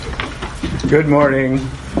Good morning.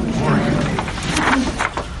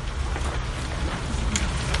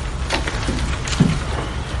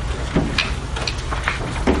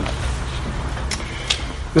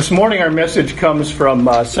 This morning our message comes from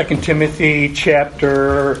 2 Timothy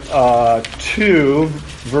chapter 2,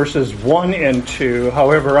 verses 1 and 2.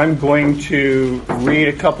 However, I'm going to read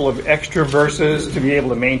a couple of extra verses to be able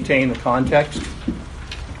to maintain the context.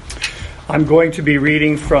 I'm going to be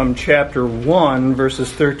reading from chapter 1, verses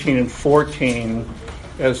 13 and 14,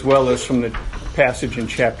 as well as from the passage in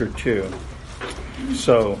chapter 2.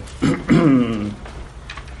 So, 2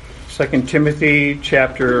 Timothy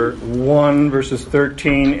chapter 1, verses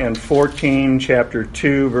 13 and 14, chapter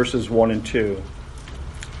 2, verses 1 and 2.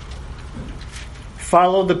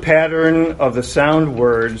 Follow the pattern of the sound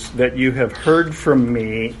words that you have heard from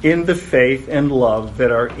me in the faith and love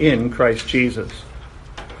that are in Christ Jesus.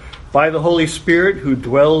 By the Holy Spirit who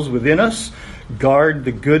dwells within us, guard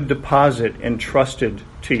the good deposit entrusted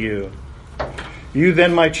to you. You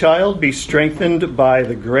then, my child, be strengthened by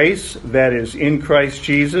the grace that is in Christ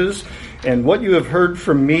Jesus, and what you have heard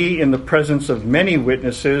from me in the presence of many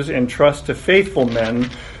witnesses, entrust to faithful men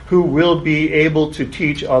who will be able to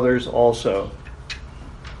teach others also.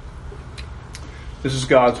 This is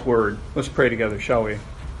God's word. Let's pray together, shall we?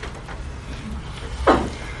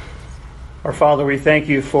 Our Father, we thank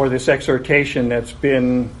you for this exhortation that's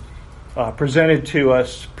been presented to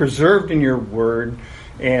us, preserved in your word,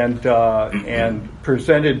 and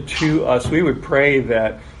presented to us. We would pray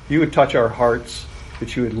that you would touch our hearts,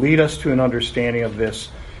 that you would lead us to an understanding of this,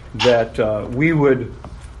 that we would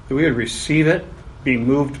receive it, be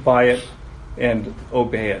moved by it, and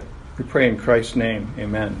obey it. We pray in Christ's name.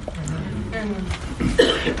 Amen. Amen.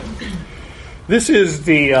 This is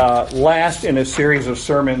the last in a series of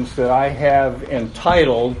sermons that I have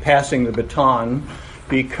entitled Passing the Baton,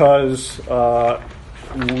 because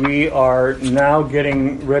we are now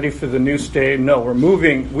getting ready for the new stage. No,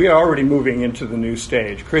 we are already moving into the new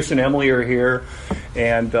stage. Chris and Emily are here,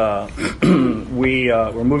 and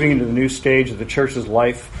we're moving into the new stage of the church's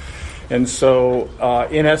life. And so,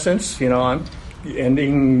 in essence, I'm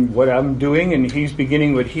ending what I'm doing, and he's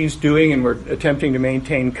beginning what he's doing, and we're attempting to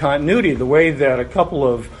maintain continuity the way that a couple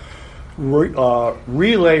of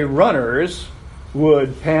relay runners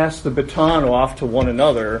would pass the baton off to one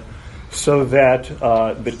another so that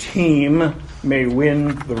the team may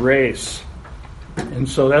win the race. And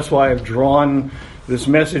so that's why I've drawn this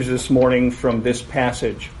message this morning from this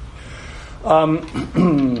passage.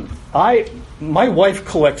 My wife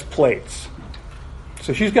collects plates.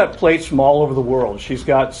 So she's got plates from all over the world. She's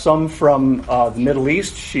got some from the Middle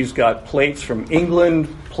East. She's got plates from England,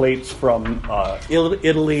 plates from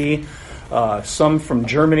Italy, some from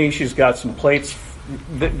Germany. She's got some plates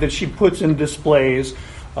that she puts in displays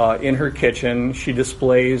in her kitchen. She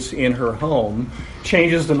displays in her home,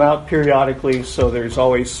 changes them out periodically, so there's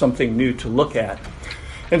always something new to look at.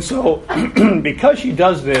 And so because she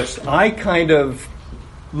does this, I kind of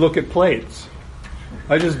look at plates.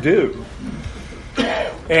 I just do.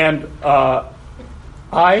 And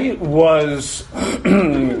I was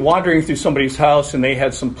wandering through somebody's house, and they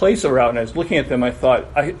had some plates around, and I was looking at them. I thought,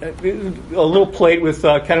 a little plate with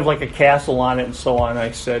kind of like a castle on it and so on.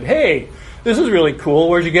 I said, "Hey, this is really cool.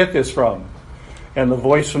 Where'd you get this from?" And the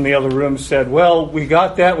voice from the other room said, "Well, we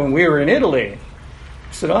got that when we were in Italy." I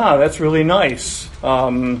said, "That's really nice.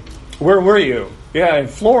 Where were you?" "Yeah, in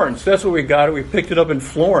Florence. That's where we got it. We picked it up in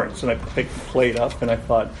Florence." And I picked the plate up, and I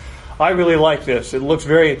thought, I really like this. It looks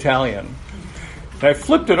very Italian. And I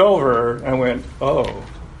flipped it over and went, oh.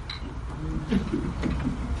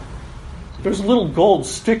 There's a little gold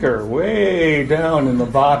sticker way down in the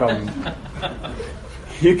bottom.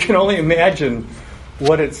 You can only imagine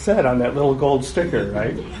what it said on that little gold sticker,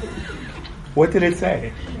 right? What did it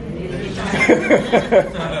say?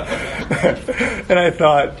 And I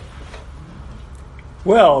thought,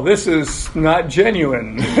 well, this is not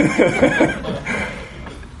genuine.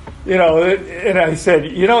 And I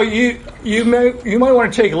said, you might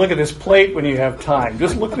want to take a look at this plate when you have time.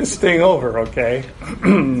 Just look this thing over, okay?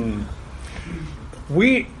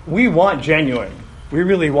 We want genuine. We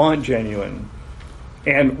really want genuine.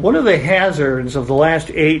 And one of the hazards of the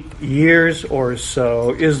last 8 years or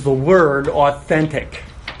so is the word authentic.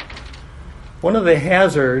 One of the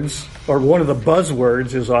hazards, or one of the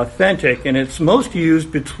buzzwords, is authentic, and it's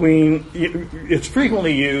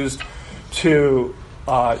frequently used to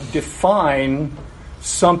define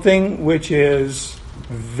something which is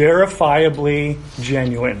verifiably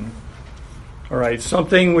genuine. All right,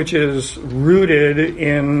 something which is rooted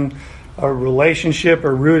in a relationship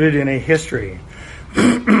or rooted in a history.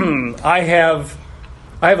 I have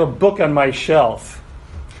a book on my shelf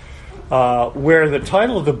where the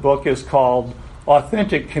title of the book is called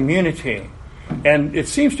Authentic Community. And it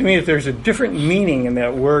seems to me that there's a different meaning in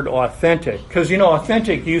that word authentic. Because,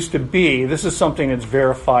 authentic used to be, this is something that's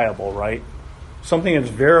verifiable, right? Something that's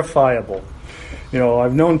verifiable.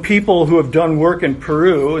 I've known people who have done work in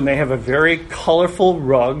Peru, and they have a very colorful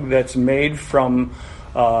rug that's made from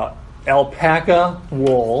alpaca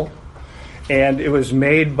wool. And it was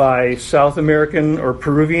made by South American or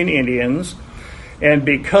Peruvian Indians. And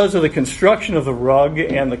because of the construction of the rug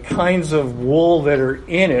and the kinds of wool that are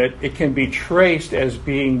in it, it can be traced as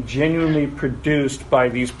being genuinely produced by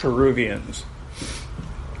these Peruvians.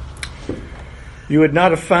 You would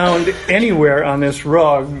not have found anywhere on this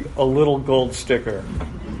rug a little gold sticker.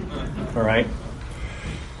 All right?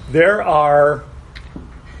 There are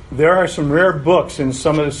some rare books in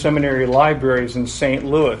some of the seminary libraries in St.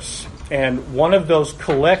 Louis. And one of those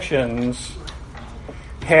collections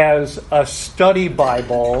has a study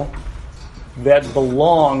Bible that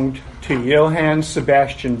belonged to Johann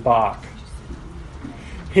Sebastian Bach.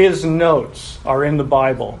 His notes are in the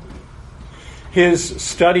Bible. His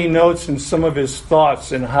study notes and some of his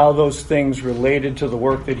thoughts and how those things related to the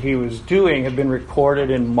work that he was doing have been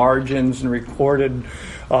recorded in margins and recorded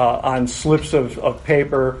on slips of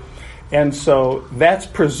paper. And so that's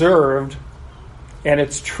preserved, and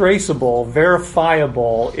it's traceable,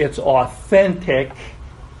 verifiable, it's authentic.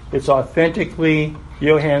 It's authentically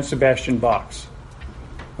Johann Sebastian Bach's.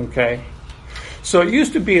 Okay? So it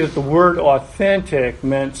used to be that the word authentic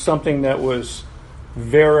meant something that was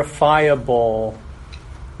verifiable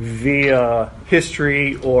via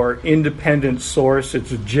history or independent source.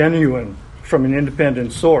 It's genuine from an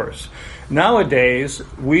independent source. Nowadays,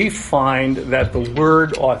 we find that the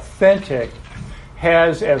word authentic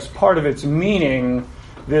has as part of its meaning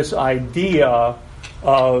this idea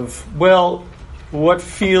of, what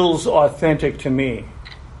feels authentic to me,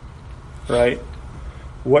 right?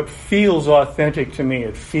 What feels authentic to me?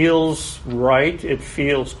 It feels right. It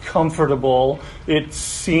feels comfortable. It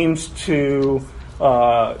seems to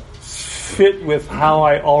fit with how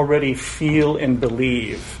I already feel and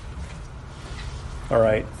believe. All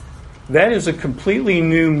right? That is a completely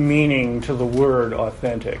new meaning to the word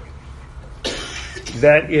authentic.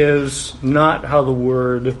 That is not how the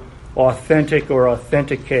word authentic or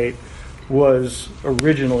authenticate was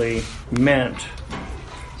originally meant.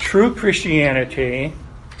 True Christianity,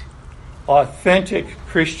 authentic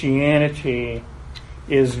Christianity,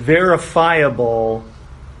 is verifiable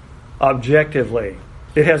objectively.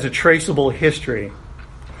 It has a traceable history.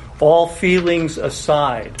 All feelings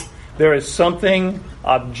aside, there is something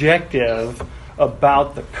objective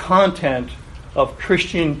about the content of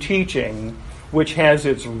Christian teaching which has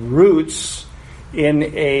its roots in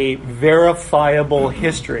a verifiable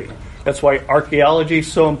history. That's why archaeology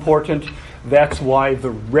is so important. That's why the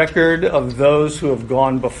record of those who have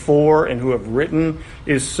gone before and who have written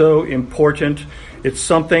is so important. It's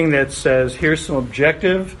something that says, here's some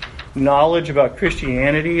objective knowledge about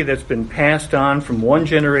Christianity that's been passed on from one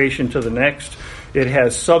generation to the next. It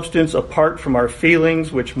has substance apart from our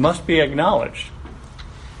feelings, which must be acknowledged.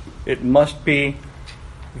 It must be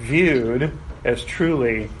viewed as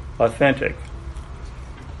truly authentic.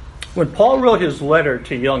 When Paul wrote his letter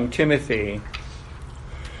to young Timothy,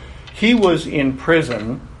 he was in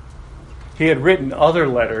prison. He had written other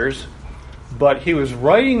letters, but he was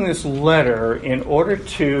writing this letter in order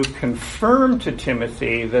to confirm to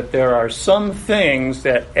Timothy that there are some things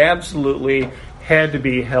that absolutely had to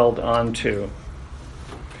be held on to.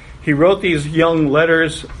 He wrote these young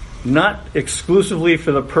letters not exclusively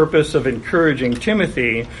for the purpose of encouraging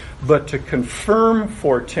Timothy, but to confirm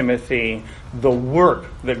for Timothy the work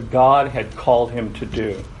that God had called him to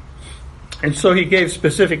do. And so he gave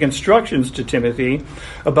specific instructions to Timothy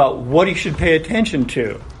about what he should pay attention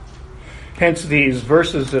to. Hence these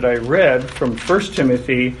verses that I read from 1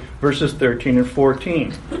 Timothy, verses 13 and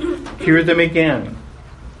 14. Hear them again.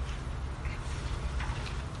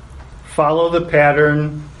 Follow the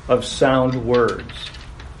pattern of sound words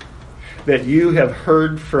that you have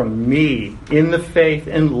heard from me in the faith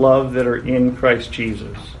and love that are in Christ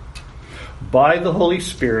Jesus. By the Holy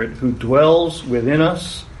Spirit who dwells within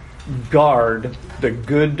us, guard the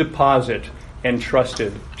good deposit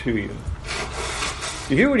entrusted to you.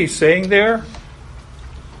 You hear what he's saying there?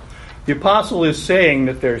 The apostle is saying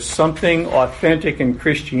that there's something authentic in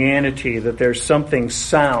Christianity, that there's something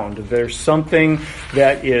sound, there's something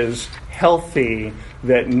that is healthy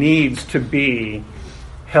that needs to be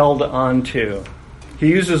held onto. He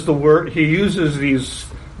uses the word. He uses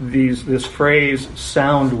this phrase,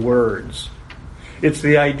 sound words. It's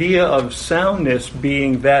the idea of soundness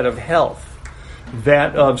being that of health,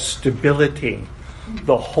 that of stability,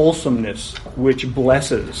 the wholesomeness which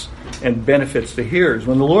blesses and benefits the hearers.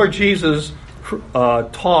 When the Lord Jesus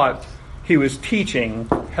taught, he was teaching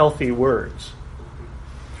healthy words.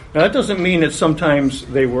 Now, that doesn't mean that sometimes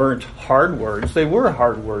they weren't hard words. They were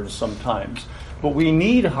hard words sometimes. But we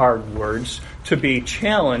need hard words to be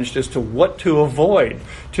challenged as to what to avoid,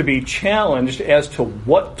 to be challenged as to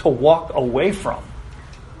what to walk away from,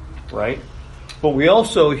 right? But we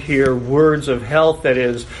also hear words of health, that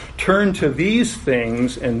is, turn to these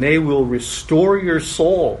things and they will restore your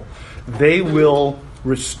soul. They will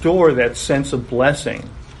restore that sense of blessing.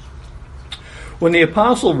 When the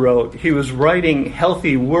apostle wrote, he was writing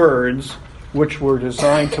healthy words which were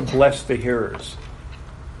designed to bless the hearers.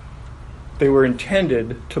 They were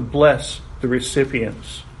intended to bless the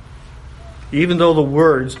recipients, even though the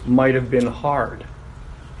words might have been hard.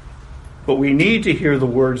 But we need to hear the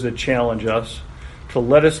words that challenge us, to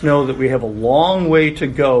let us know that we have a long way to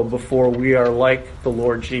go before we are like the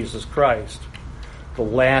Lord Jesus Christ, the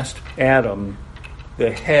last Adam,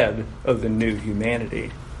 the head of the new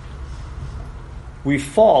humanity. We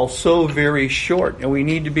fall so very short, and we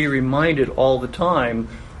need to be reminded all the time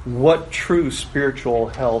what true spiritual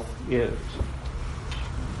health is.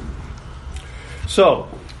 So,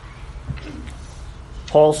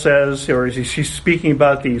 Paul says, or he's speaking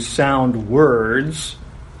about these sound words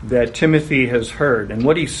that Timothy has heard. And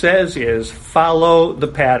what he says is, follow the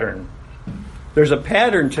pattern. There's a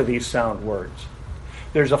pattern to these sound words.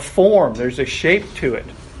 There's a form, there's a shape to it.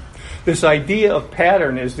 This idea of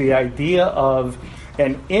pattern is the idea of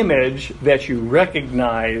an image that you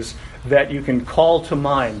recognize, that you can call to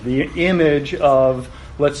mind. The image of,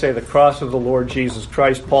 let's say, the cross of the Lord Jesus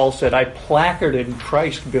Christ. Paul said, I placarded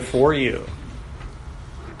Christ before you.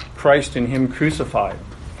 Christ and him crucified.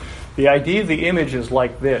 The idea of the image is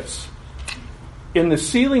like this. In the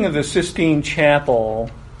ceiling of the Sistine Chapel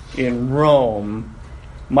in Rome,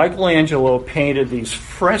 Michelangelo painted these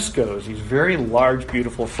frescoes, these very large,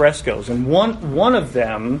 beautiful frescoes. And one of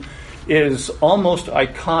them is almost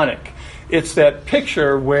iconic. It's that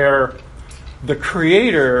picture where the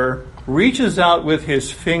Creator reaches out with his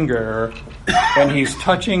finger and he's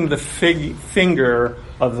touching the finger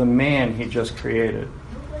of the man he just created.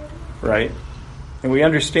 Right? And we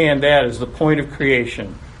understand that as the point of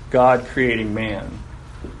creation, God creating man.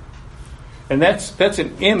 And that's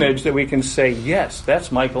an image that we can say, yes,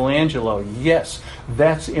 that's Michelangelo. Yes,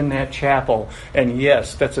 that's in that chapel. And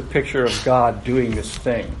yes, that's a picture of God doing this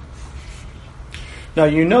thing. Now,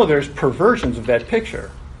 you know there's perversions of that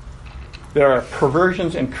picture. There are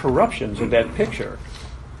perversions and corruptions of that picture.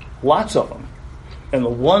 Lots of them. And the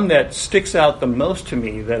one that sticks out the most to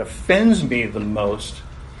me, that offends me the most,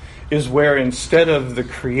 is where instead of the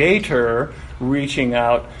Creator reaching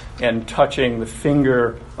out and touching the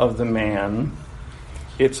finger of the man,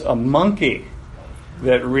 it's a monkey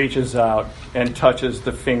that reaches out and touches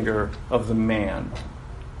the finger of the man,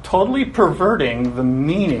 totally perverting the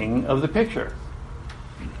meaning of the picture.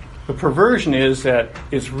 The perversion is that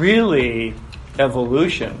it's really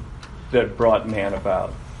evolution that brought man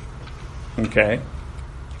about. Okay?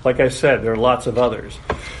 Like I said, there are lots of others.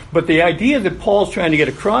 But the idea that Paul's trying to get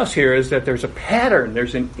across here is that there's a pattern,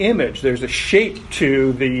 there's an image, there's a shape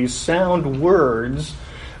to these sound words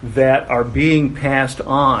that are being passed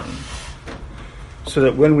on. So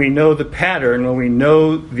that when we know the pattern, when we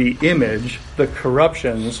know the image, the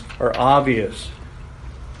corruptions are obvious.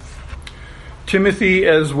 Timothy,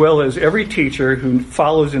 as well as every teacher who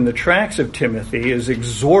follows in the tracks of Timothy, is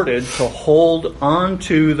exhorted to hold on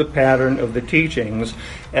to the pattern of the teachings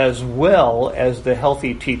as well as the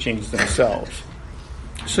healthy teachings themselves.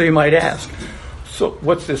 So you might ask, so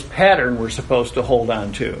what's this pattern we're supposed to hold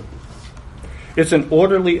on to? It's an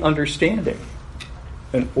orderly understanding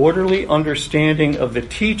of the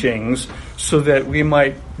teachings so that we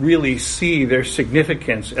might really see their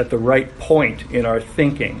significance at the right point in our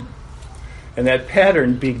thinking. And that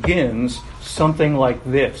pattern begins something like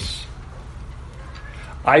this.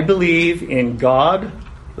 I believe in God,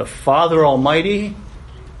 the Father Almighty,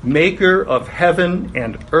 maker of heaven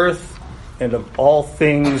and earth and of all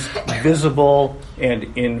things visible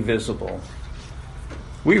and invisible.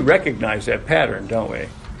 We recognize that pattern, don't we?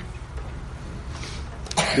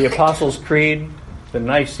 The Apostles' Creed, the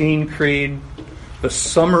Nicene Creed, the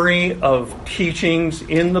summary of teachings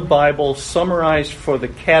in the Bible summarized for the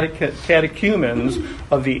catechumens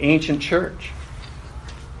of the ancient church.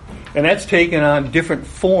 And that's taken on different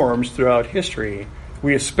forms throughout history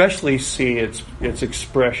We especially see its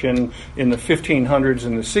expression in the 1500s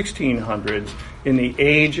and the 1600s in the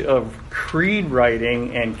age of creed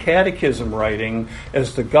writing and catechism writing,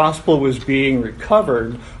 as the gospel was being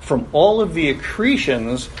recovered from all of the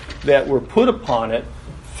accretions that were put upon it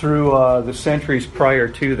through the centuries prior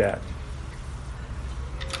to that.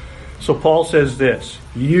 So Paul says this: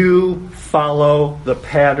 you follow the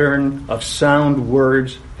pattern of sound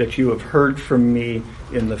words that you have heard from me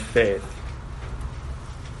in the faith.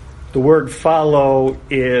 The word follow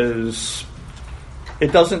it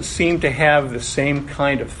doesn't seem to have the same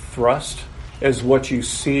kind of thrust as what you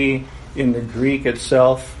see in the Greek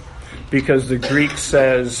itself, because the Greek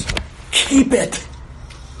says, keep it,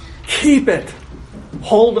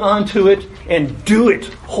 hold on to it and do it,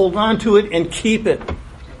 hold on to it and keep it.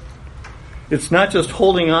 It's not just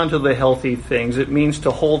holding on to the healthy things, it means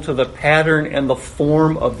to hold to the pattern and the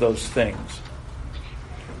form of those things.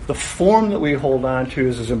 The form that we hold on to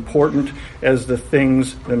is as important as the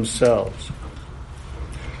things themselves.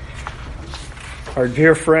 Our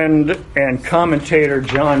dear friend and commentator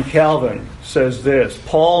John Calvin says this: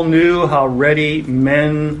 Paul knew how ready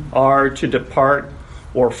men are to depart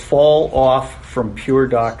or fall off from pure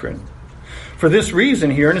doctrine. For this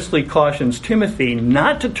reason, he earnestly cautions Timothy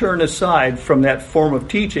not to turn aside from that form of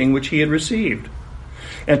teaching which he had received,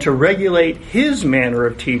 and to regulate his manner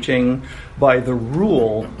of teaching by the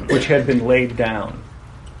rule which had been laid down.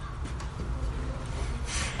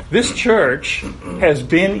 This church has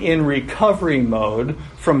been in recovery mode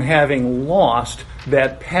from having lost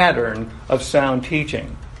that pattern of sound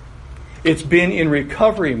teaching. It's been in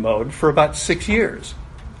recovery mode for about 6 years.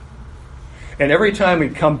 And every time we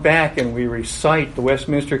come back and we recite the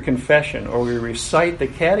Westminster Confession or we recite the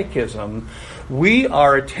Catechism, we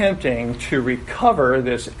are attempting to recover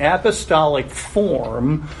this apostolic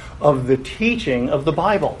form of the teaching of the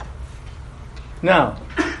Bible. Now,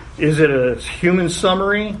 is it a human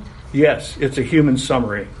summary? Yes, it's a human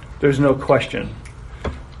summary. There's no question.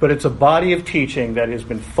 But it's a body of teaching that has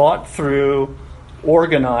been thought through,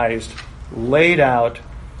 organized, laid out,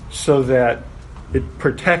 so that it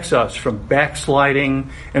protects us from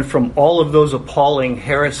backsliding and from all of those appalling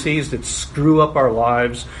heresies that screw up our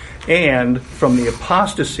lives, and from the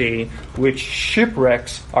apostasy which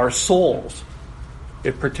shipwrecks our souls.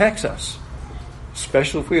 It protects us,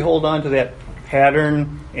 especially if we hold on to that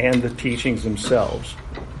pattern and the teachings themselves.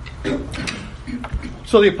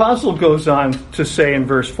 So the apostle goes on to say in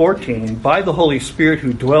verse 14, by the Holy Spirit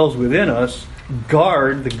who dwells within us,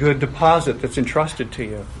 guard the good deposit that's entrusted to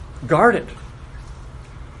you. Guard it.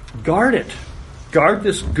 Guard it. Guard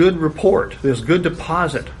this good report, this good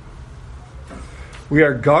deposit. We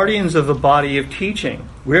are guardians of the body of teaching.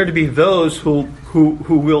 We are to be those there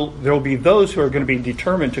will be those who are going to be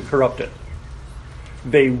determined to corrupt it.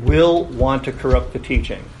 They will want to corrupt the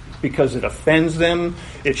teaching because it offends them,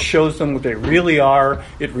 it shows them what they really are,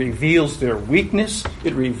 it reveals their weakness,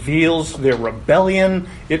 it reveals their rebellion,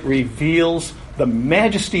 it reveals the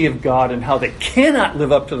majesty of God and how they cannot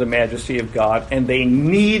live up to the majesty of God, and they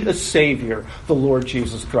need a Savior, the Lord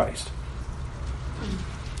Jesus Christ.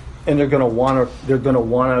 And they're going to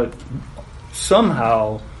want to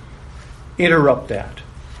somehow interrupt that.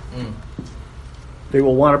 They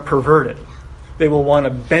will want to pervert it. They will want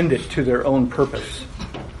to bend it to their own purpose.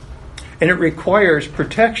 And it requires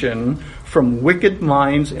protection from wicked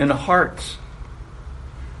minds and hearts.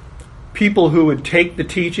 People who would take the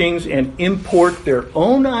teachings and import their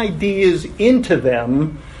own ideas into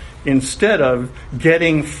them instead of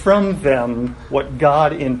getting from them what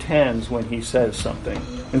God intends when He says something.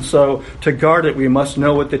 And so, to guard it, we must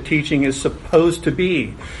know what the teaching is supposed to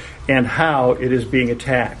be and how it is being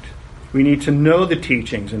attacked. We need to know the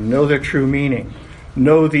teachings and know their true meaning.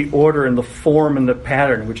 Know the order and the form and the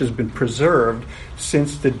pattern which has been preserved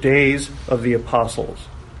since the days of the apostles.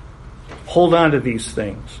 Hold on to these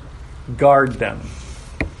things. Guard them.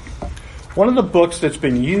 One of the books that's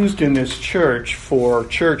been used in this church for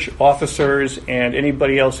church officers and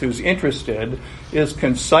anybody else who's interested is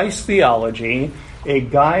Concise Theology, A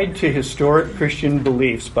Guide to Historic Christian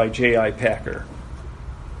Beliefs by J.I. Packer.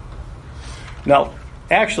 Now,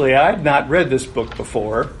 actually, I had not read this book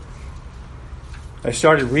before. I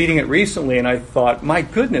started reading it recently and I thought, my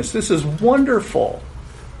goodness, this is wonderful.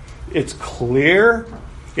 It's clear.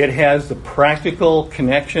 It has the practical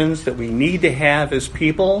connections that we need to have as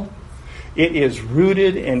people. It is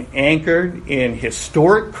rooted and anchored in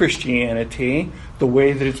historic Christianity, the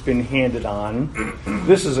way that it's been handed on.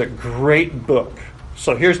 This is a great book.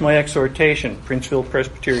 So here's my exhortation, Princeville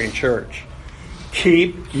Presbyterian Church.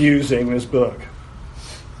 Keep using this book.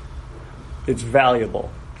 It's valuable.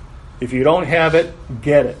 If you don't have it,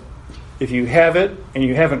 get it. If you have it and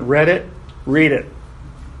you haven't read it, read it.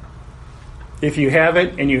 If you have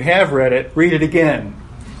it and you have read it, read it again.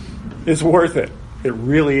 It's worth it. It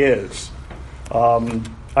really is.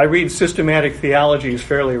 I read systematic theologies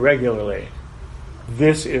fairly regularly.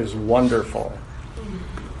 This is wonderful.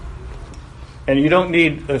 And you don't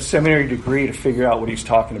need a seminary degree to figure out what he's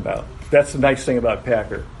talking about. That's the nice thing about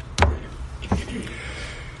Packer.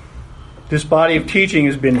 This body of teaching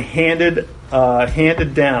has been handed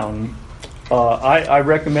down. I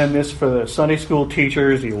recommend this for the Sunday school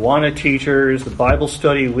teachers, the Awana teachers, the Bible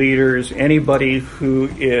study leaders, anybody who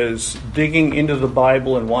is digging into the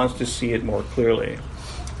Bible and wants to see it more clearly.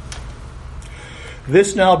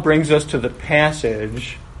 This now brings us to the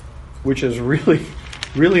passage which is really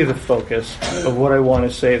the focus of what I want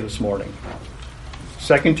to say this morning.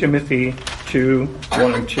 2 Timothy 2,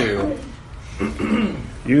 1 and 2.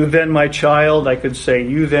 You then, my child, I could say,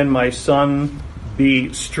 you then, my son,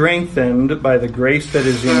 be strengthened by the grace that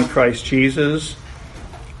is in Christ Jesus,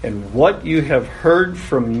 and what you have heard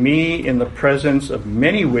from me in the presence of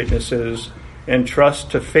many witnesses,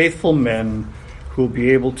 entrust to faithful men who will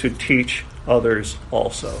be able to teach others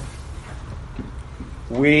also.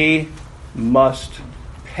 We must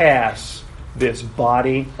pass this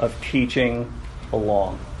body of teaching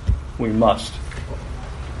along. We must.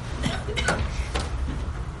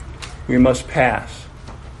 We must pass.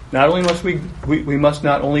 Not only must we must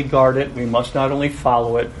not only guard it, we must not only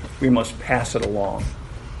follow it, we must pass it along.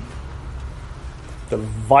 The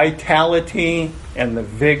vitality and the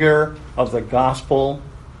vigor of the gospel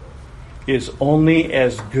is only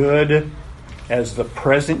as good as the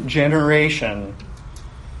present generation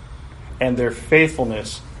and their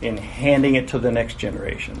faithfulness in handing it to the next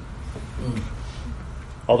generation.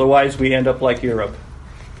 Otherwise, we end up like Europe.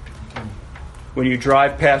 When you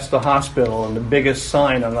drive past the hospital and the biggest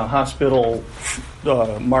sign on the hospital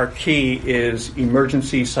marquee is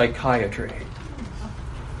emergency psychiatry.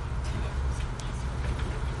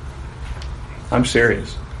 I'm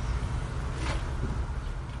serious.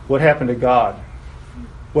 What happened to God?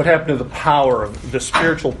 What happened to the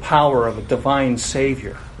spiritual power of a divine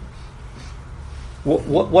Savior?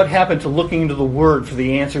 What happened to looking into the Word for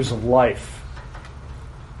the answers of life?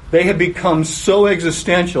 They have become so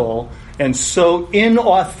existential and so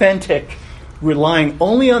inauthentic, relying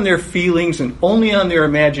only on their feelings and only on their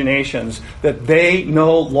imaginations, that they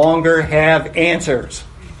no longer have answers.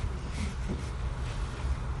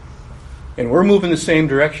 And we're moving the same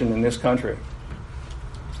direction in this country.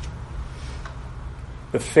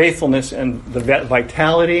 The faithfulness and the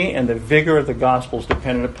vitality and the vigor of the gospel is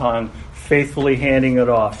dependent upon faithfully handing it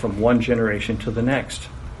off from one generation to the next.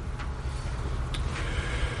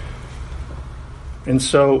 And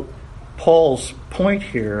so Paul's point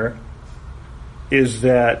here is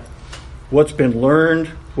that what's been learned,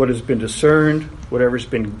 what has been discerned, whatever's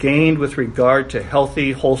been gained with regard to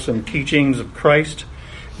healthy, wholesome teachings of Christ,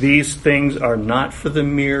 these things are not for the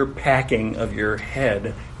mere packing of your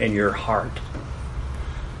head and your heart.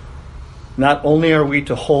 Not only are we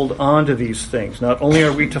to hold on to these things, not only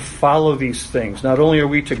are we to follow these things, not only are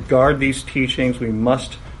we to guard these teachings, we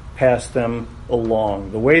must pass them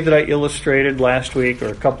along. The way that I illustrated last week or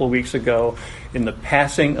a couple of weeks ago in the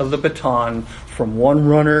passing of the baton from one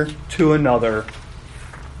runner to another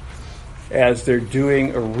as they're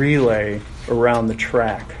doing a relay around the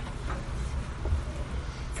track.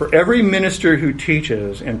 For every minister who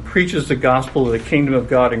teaches and preaches the gospel of the kingdom of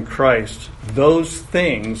God in Christ, those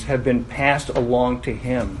things have been passed along to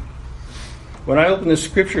him. When I open the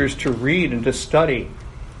scriptures to read and to study,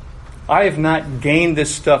 I have not gained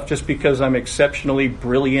this stuff just because I'm exceptionally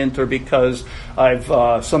brilliant or because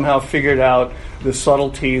I've somehow figured out the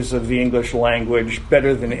subtleties of the English language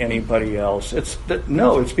better than anybody else. It's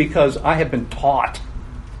because I have been taught.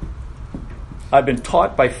 I've been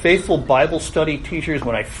taught by faithful Bible study teachers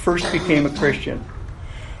when I first became a Christian.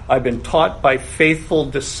 I've been taught by faithful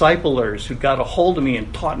disciplers who got a hold of me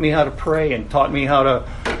and taught me how to pray and taught me how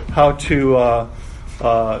to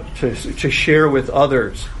share with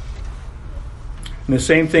others. And the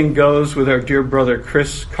same thing goes with our dear brother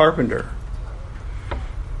Chris Carpenter.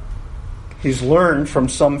 He's learned from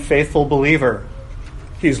some faithful believer.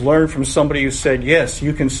 He's learned from somebody who said, yes,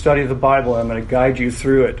 you can study the Bible. I'm going to guide you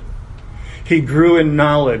through it. He grew in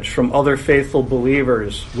knowledge from other faithful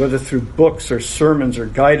believers, whether through books or sermons or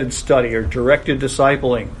guided study or directed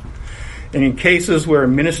discipling. And in cases where a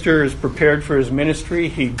minister is prepared for his ministry,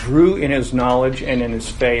 he grew in his knowledge and in his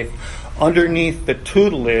faith underneath the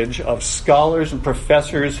tutelage of scholars and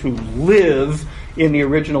professors who live in the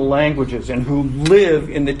original languages and who live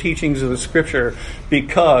in the teachings of the Scripture,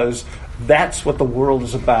 because that's what the world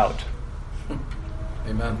is about.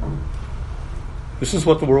 Amen. This is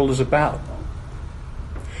what the world is about.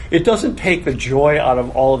 It doesn't take the joy out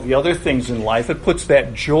of all of the other things in life. It puts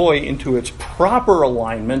that joy into its proper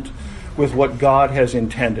alignment with what God has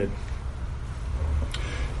intended.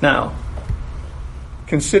 Now,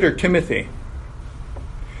 consider Timothy.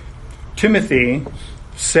 Timothy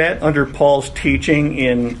sat under Paul's teaching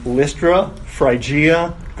in Lystra,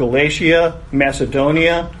 Phrygia, Galatia,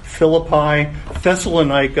 Macedonia, Philippi,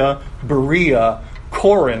 Thessalonica, Berea,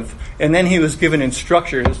 Corinth, and then he was given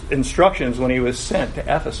instructions when he was sent to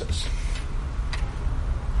Ephesus.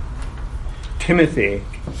 Timothy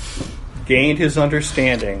gained his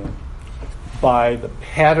understanding by the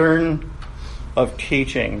pattern of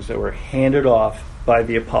teachings that were handed off by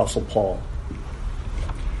the Apostle Paul.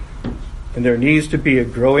 And there needs to be a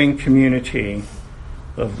growing community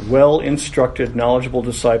of well-instructed, knowledgeable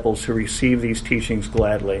disciples who receive these teachings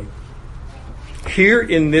gladly. Here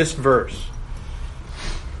in this verse,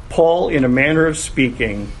 Paul, in a manner of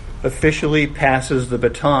speaking, officially passes the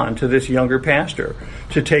baton to this younger pastor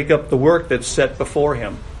to take up the work that's set before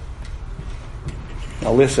him.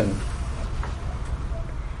 Now listen.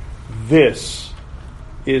 This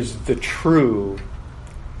is the true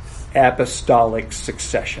apostolic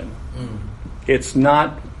succession. It's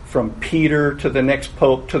not from Peter to the next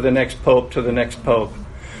pope, to the next pope, to the next pope.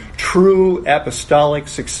 True apostolic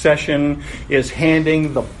succession is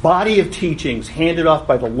handing the body of teachings handed off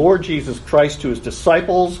by the Lord Jesus Christ to his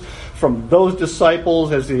disciples, from those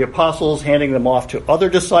disciples as the apostles handing them off to other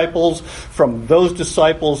disciples, from those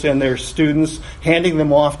disciples and their students handing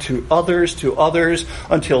them off to others,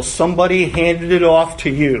 until somebody handed it off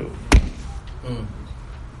to you.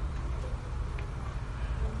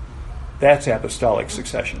 That's apostolic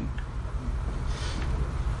succession.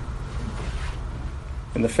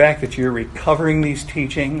 And the fact that you're recovering these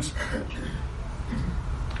teachings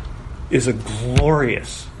is a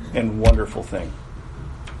glorious and wonderful thing.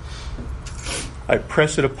 I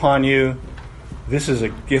press it upon you. This is a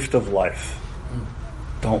gift of life.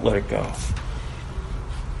 Don't let it go.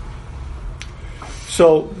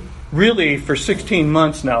 So, really, for 16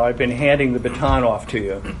 months now, I've been handing the baton off to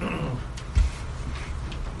you.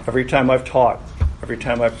 Every time I've taught, every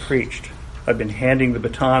time I've preached, I've been handing the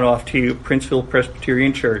baton off to you, Princeville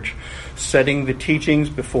Presbyterian Church, setting the teachings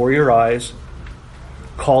before your eyes,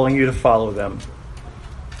 calling you to follow them.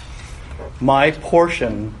 My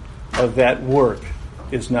portion of that work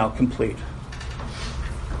is now complete.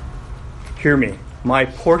 Hear me. My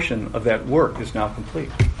portion of that work is now complete.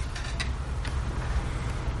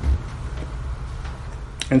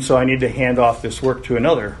 And so I need to hand off this work to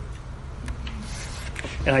another.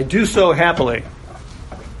 And I do so happily.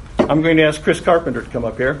 I'm going to ask Chris Carpenter to come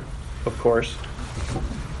up here, of course.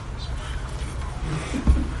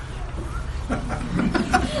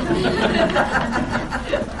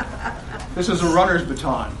 This is a runner's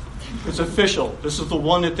baton. It's official. This is the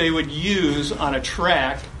one that they would use on a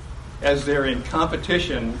track as they're in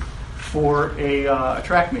competition for a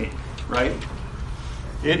track meet, right?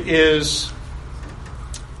 It is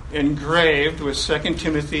engraved with 2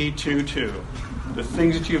 Timothy 2:2. The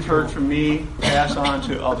things that you've heard from me, pass on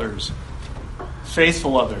to others.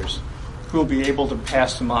 Faithful others who will be able to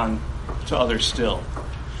pass them on to others still.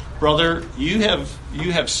 Brother, you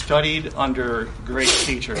have studied under great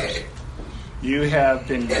teachers. You have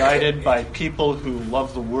been guided by people who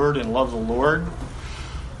love the Word and love the Lord.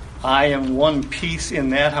 I am one piece in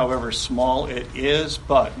that, however small it is,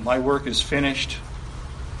 but my work is finished.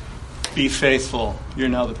 Be faithful. You're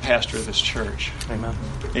now the pastor of this church. Amen.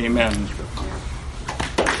 Amen.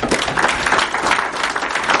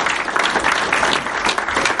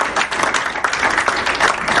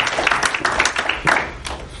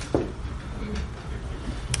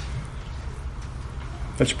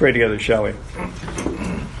 Let's pray together, shall we?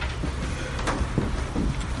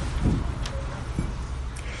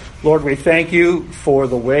 Lord, we thank you for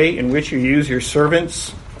the way in which you use your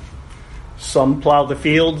servants. Some plow the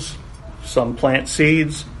fields, some plant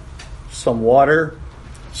seeds, some water,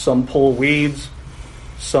 some pull weeds,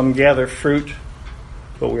 some gather fruit,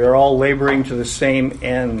 but we are all laboring to the same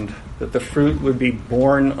end, that the fruit would be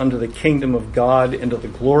borne unto the kingdom of God and to the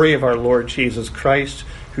glory of our Lord Jesus Christ,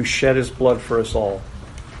 who shed his blood for us all.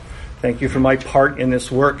 Thank you for my part in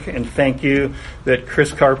this work, and thank you that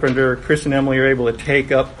Chris and Emily are able to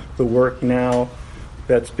take up the work now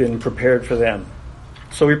that's been prepared for them.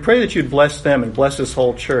 So we pray that you'd bless them and bless this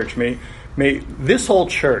whole church. May this whole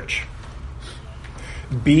church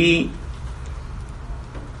be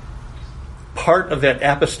part of that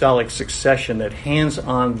apostolic succession that hands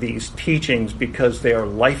on these teachings because they are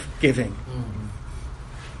life-giving.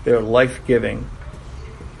 They are life-giving.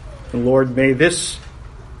 And Lord, may this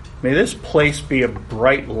May this place be a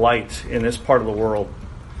bright light in this part of the world.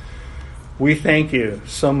 We thank you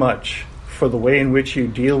so much for the way in which you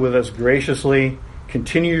deal with us graciously.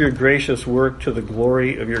 Continue your gracious work to the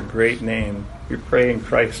glory of your great name. We pray in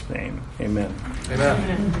Christ's name. Amen.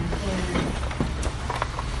 Amen.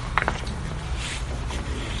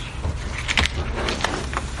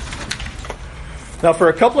 Now, for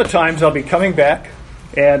a couple of times, I'll be coming back,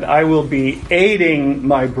 and I will be aiding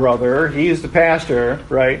my brother. He is the pastor,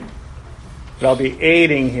 right? But I'll be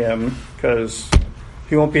aiding him because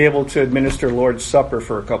he won't be able to administer Lord's Supper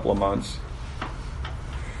for a couple of months.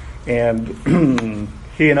 And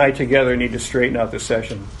he and I together need to straighten out the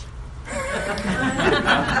session.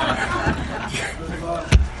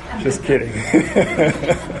 Just kidding.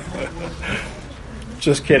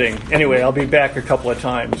 Just kidding. Anyway, I'll be back a couple of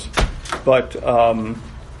times. But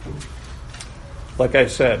like I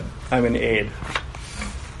said, I'm an aide.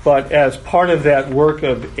 But as part of that work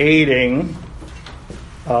of aiding,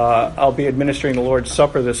 I'll be administering the Lord's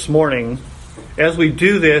Supper this morning. As we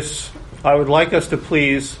do this, I would like us to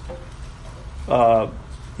please,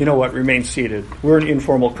 remain seated. We're an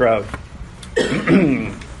informal crowd.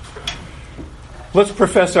 Let's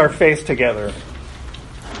profess our faith together.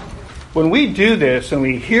 When we do this and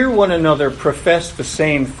we hear one another profess the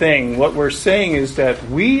same thing, what we're saying is that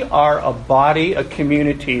we are a body, a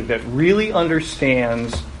community that really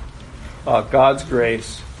understands God's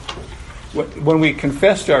grace. When we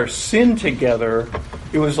confessed our sin together,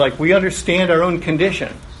 it was like we understand our own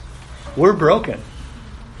condition. We're broken.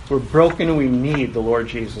 We're broken and we need the Lord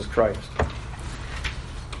Jesus Christ.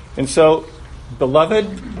 And so,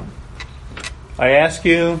 beloved, I ask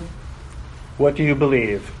you, what do you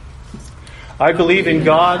believe? I believe in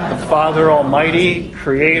God, the Father Almighty,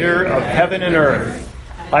 creator of heaven and earth.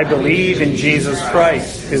 I believe in Jesus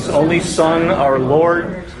Christ, his only Son, our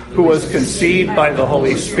Lord, who was conceived by the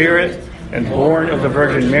Holy Spirit and born of the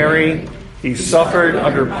Virgin Mary. He suffered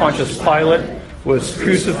under Pontius Pilate, was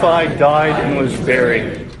crucified, died, and was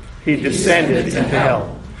buried. He descended into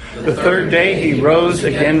hell. The third day he rose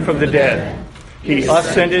again from the dead. He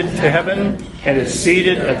ascended to heaven and is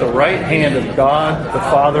seated at the right hand of God, the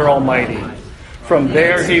Father Almighty. From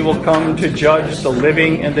there he will come to judge the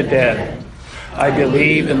living and the dead. I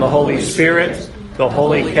believe in the Holy Spirit, the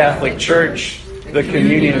Holy Catholic Church, the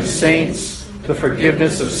communion of saints, the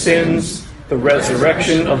forgiveness of sins, the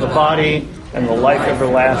resurrection of the body, and the life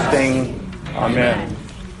everlasting. Amen.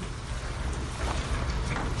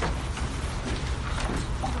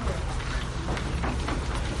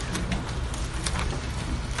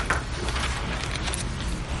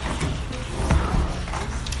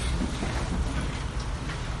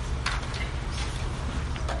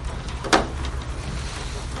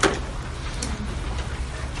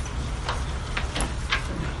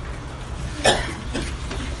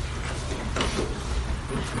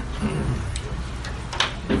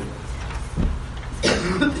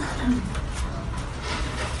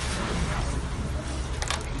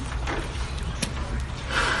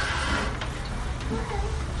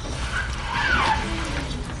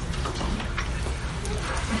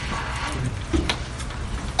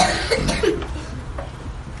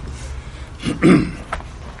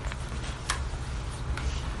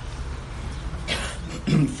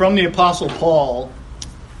 From the Apostle Paul,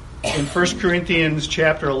 in 1 Corinthians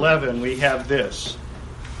chapter 11, we have this.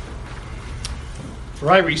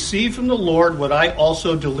 For I received from the Lord what I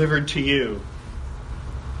also delivered to you.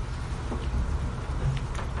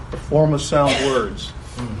 The form of sound words.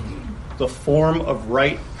 The form of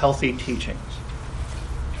right, healthy teachings.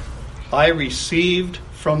 I received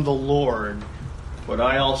from the Lord what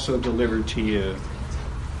I also delivered to you.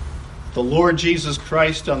 The Lord Jesus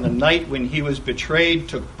Christ, on the night when he was betrayed,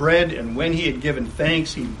 took bread, and when he had given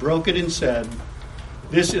thanks, he broke it and said,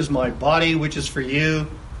 "This is my body, which is for you.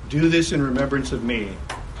 Do this in remembrance of me."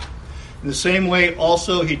 In the same way,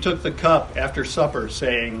 also, he took the cup after supper,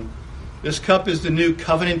 saying, "This cup is the new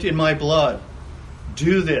covenant in my blood.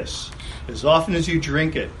 Do this, as often as you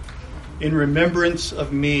drink it, in remembrance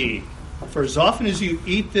of me. For as often as you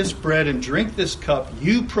eat this bread and drink this cup,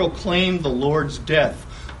 you proclaim the Lord's death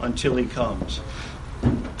until he comes.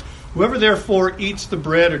 Whoever therefore eats the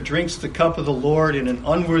bread or drinks the cup of the Lord in an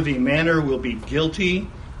unworthy manner will be guilty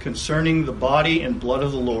concerning the body and blood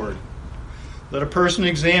of the Lord. Let a person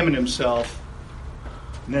examine himself,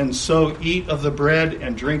 and then so eat of the bread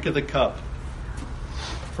and drink of the cup.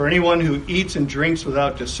 For anyone who eats and drinks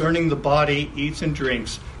without discerning the body eats and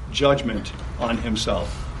drinks judgment on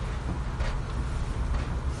himself."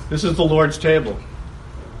 This is the Lord's table.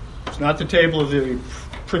 It's not the table of the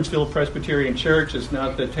Princeville Presbyterian Church. It's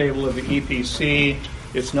not the table of the EPC.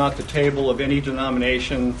 It's not the table of any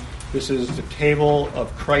denomination. This is the table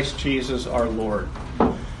of Christ Jesus our Lord.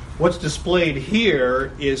 What's displayed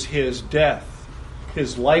here is his death,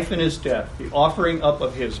 his life and his death, the offering up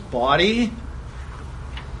of his body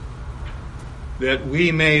that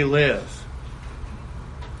we may live,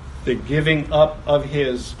 the giving up of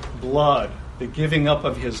his blood, the giving up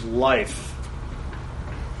of his life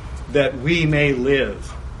that we may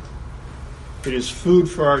live. It is food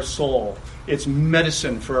for our soul. It's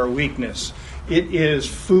medicine for our weakness. It is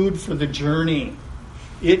food for the journey.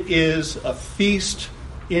 It is a feast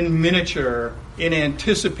in miniature, in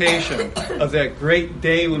anticipation of that great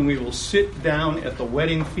day when we will sit down at the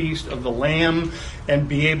wedding feast of the Lamb and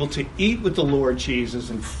be able to eat with the Lord Jesus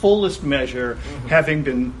in fullest measure, having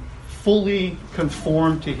been fully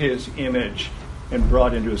conformed to his image and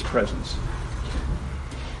brought into his presence.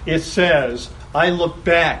 It says, I look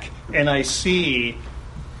back and I see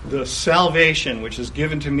the salvation which is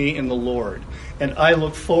given to me in the Lord. And I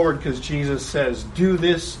look forward because Jesus says, do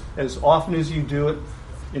this as often as you do it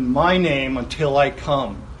in my name until I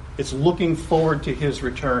come. It's looking forward to his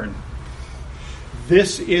return.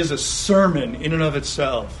 This is a sermon in and of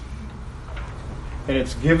itself. And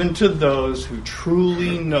it's given to those who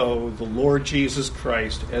truly know the Lord Jesus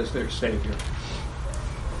Christ as their Savior.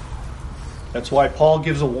 That's why Paul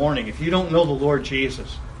gives a warning. If you don't know the Lord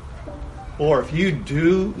Jesus, or if you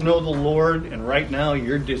do know the Lord and right now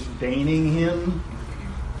you're disdaining him,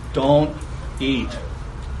 don't eat.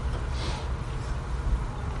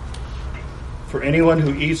 For anyone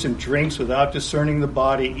who eats and drinks without discerning the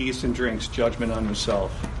body eats and drinks judgment on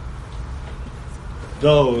himself.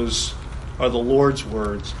 Those are the Lord's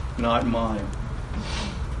words, not mine.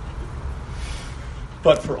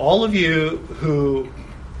 But for all of you who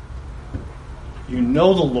you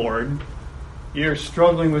know the Lord, you're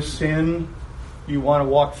struggling with sin, you want to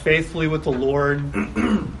walk faithfully with the Lord,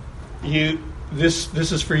 this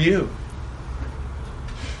is for you.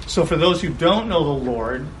 So for those who don't know the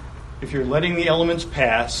Lord, if you're letting the elements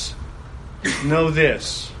pass, know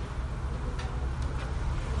this.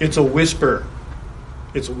 It's a whisper.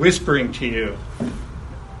 It's whispering to you.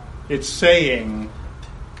 It's saying,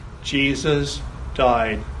 Jesus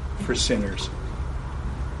died for sinners.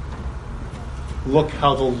 Look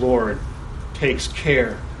how the Lord takes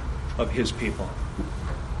care of his people.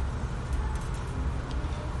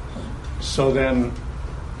 So then,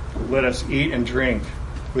 let us eat and drink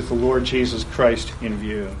with the Lord Jesus Christ in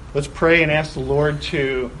view. Let's pray and ask the Lord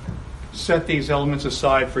to set these elements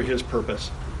aside for his purpose.